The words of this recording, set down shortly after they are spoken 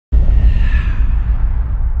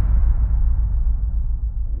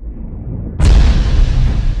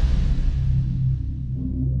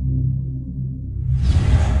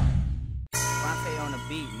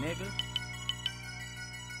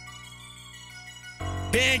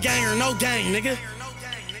BandGang or NoGang, nigga.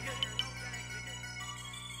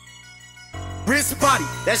 Wrist body,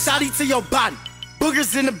 that shotty to your body.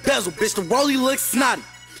 Boogers in the bezel, bitch, the rollie looks snotty.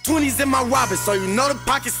 20s in my robin, so you know the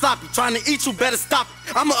pocket sloppy. Trying to eat you, better stop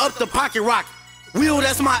it. I'ma up the pocket rocket. Wheel,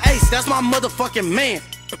 that's my ace, that's my motherfucking man.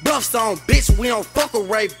 Buffs on, bitch, we don't fuck with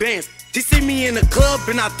Ray-Bans. She see me in the club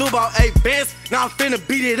and I threw about 8 bands. Now I'm finna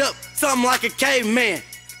beat it up, something like a caveman.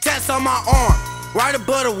 Tats on my arm, right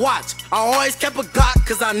above the watch. I always kept a Glock,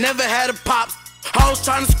 cause I never had a pops. Hoes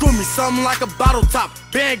trying to screw me, something like a bottle top.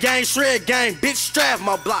 BandGang, shred gang, bitch, strap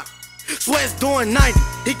my block. Sweat's doing 90,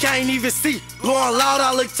 he can't even see. Blowing loud,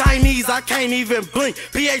 I look Chinese, I can't even blink.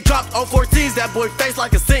 PA dropped 014s, that boy face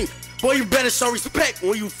like a sink. Boy, you better show respect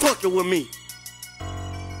when you fucking with me.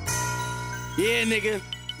 Yeah, nigga.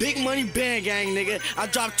 Big money BandGang, nigga. I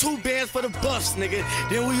dropped 2 bands for the buffs, nigga.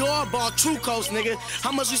 Then we all bought True Coast, nigga.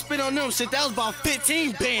 How much we spent on them shit? That was about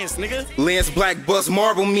 15 bands, nigga. Lance Black bust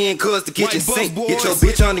marble, me and cuz the kitchen sink. Get your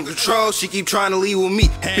bitch under control, she keep trying to leave with me.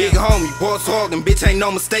 Big homie, boss hog, and bitch ain't no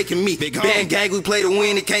mistaking me. BandGang, we play to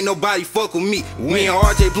win, it can't nobody fuck with me. We and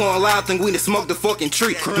RJ blowing loud, think we done smoked the fucking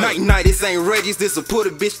tree. Night, this ain't Reggie's, this'll put a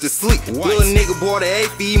bitch to sleep. Little nigga bought an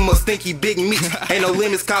AP, he must think he big me. Ain't no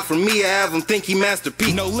limits caught from me, I have him think he Master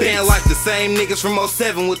P. Band like the same niggas from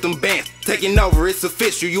 07 with them bands. Taking over, it's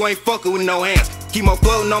official, you ain't fucking with no hands. Keep on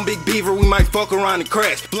floating on Big Beaver, we might fuck around and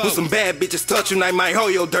crash. With some bad bitches touch you, they might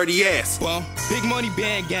hold your dirty ass. Well, big money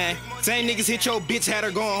BandGang. Same niggas hit your bitch, had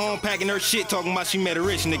her going home packing her shit, talking about she met a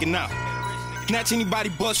rich nigga now. Snatch anybody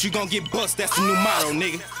bust, you gon' get bust, that's the new motto,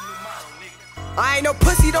 nigga. I ain't no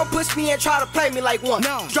pussy, don't push me and try to play me like one.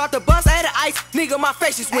 No. Drop the bus at the ice, nigga, my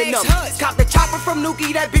face just went numb. Cop the chopper from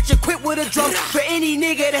Nuki, that bitch equipped with a drum. For any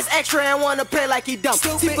nigga that's extra and wanna play like he dumb.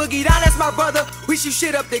 See Boogie Down, that's my brother, we shoot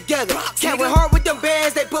shit up together. Can't went hard with them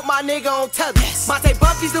bands, they put my nigga on tether. Monte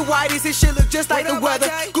Buffy's the whitest, his shit look just like the weather.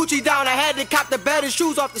 Gucci down, I had to cop the better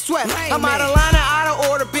shoes off the sweat. I'm out of line and out of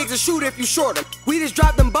order, bigs a shoot if you shorter. We just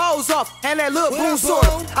dropped them bows off, and that little boom sort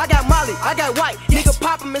of. I got Molly, I got white, nigga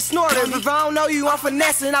pop 'em and snort 'em. If I don't know you, I'm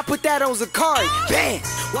finessing, I put that on Zakari. Bam!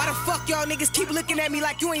 Why the fuck y'all niggas keep looking at me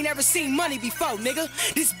like you ain't never seen money before, nigga?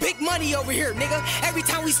 This big money over here, nigga. Every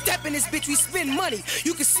time we step in this bitch, we spend money.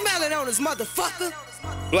 You can smell it on us, motherfucker.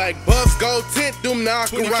 Black buffs, gold tint, them now I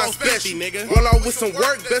can ride special. Run off with some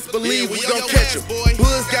work, best believe we gon' catch him.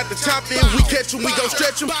 Buzz got the chop in, we catch him, we gon'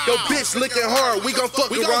 stretch him. Yo bitch looking hard, we gon'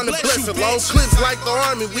 fuck around and bless him. Long clips like the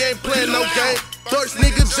army, we ain't playing no game. First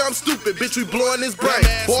nigga jump stupid, bitch, we blowing his brain.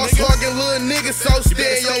 Boss hogging little niggas, so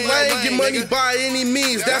stay in your lane. Get money by any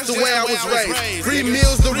means, that's the way I was raised. 3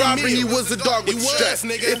 meals the robber, he was a dog with the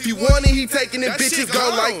strap. If he want it, he taking it, bitches go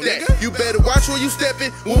like that. You better watch where you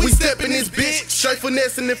steppin', when we step in this bitch. Straight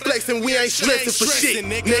finessing and flexing, we ain't stressing for shit,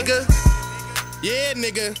 nigga. Yeah,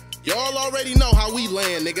 nigga. Y'all already know how we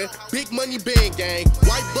land, nigga. Big money BandGang,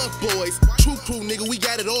 white buff boys, true crew, nigga, we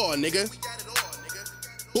got it all, nigga.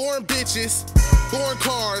 Foreign bitches, foreign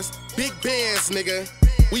cars, big bands, nigga.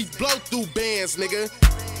 We blow through bands, nigga.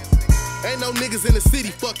 Ain't no niggas in the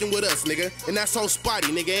city fucking with us, nigga. And that's on Spotty,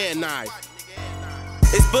 nigga, and Knife.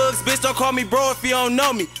 It's Bugs, bitch, don't call me bro if you don't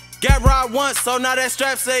know me. Got robbed once, so now that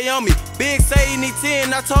strap say on me. Big say he need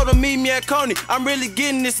 10, I told him meet me at Coney. I'm really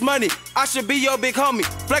getting this money, I should be your big homie.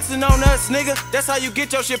 Flexing on us, nigga, that's how you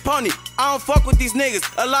get your shit pony. I don't fuck with these niggas,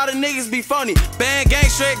 a lot of niggas be phony. BandGang,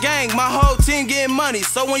 straight gang, my whole team getting money.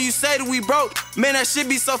 So when you say that we broke, man, that shit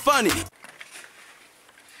be so funny.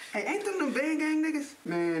 Hey, ain't them BandGang niggas?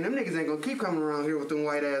 Man, them niggas ain't gonna keep coming around here with them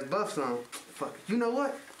white ass buffs on. Fuck it. You know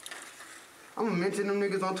what? I'm gonna mention them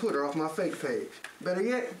niggas on Twitter off my fake page. Better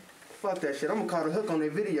yet, fuck that shit. I'm gonna call the hook on their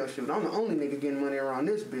video shoot. I'm the only nigga getting money around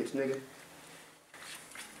this bitch, nigga.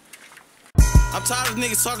 I'm tired of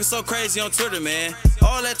niggas talking so crazy on Twitter, man.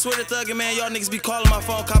 All that Twitter thugging, man, y'all niggas be calling my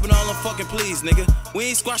phone, copping all them fucking pleas, nigga. We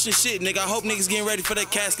ain't squashing shit, nigga. I hope niggas getting ready for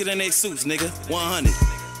that casket in their suits, nigga. 100.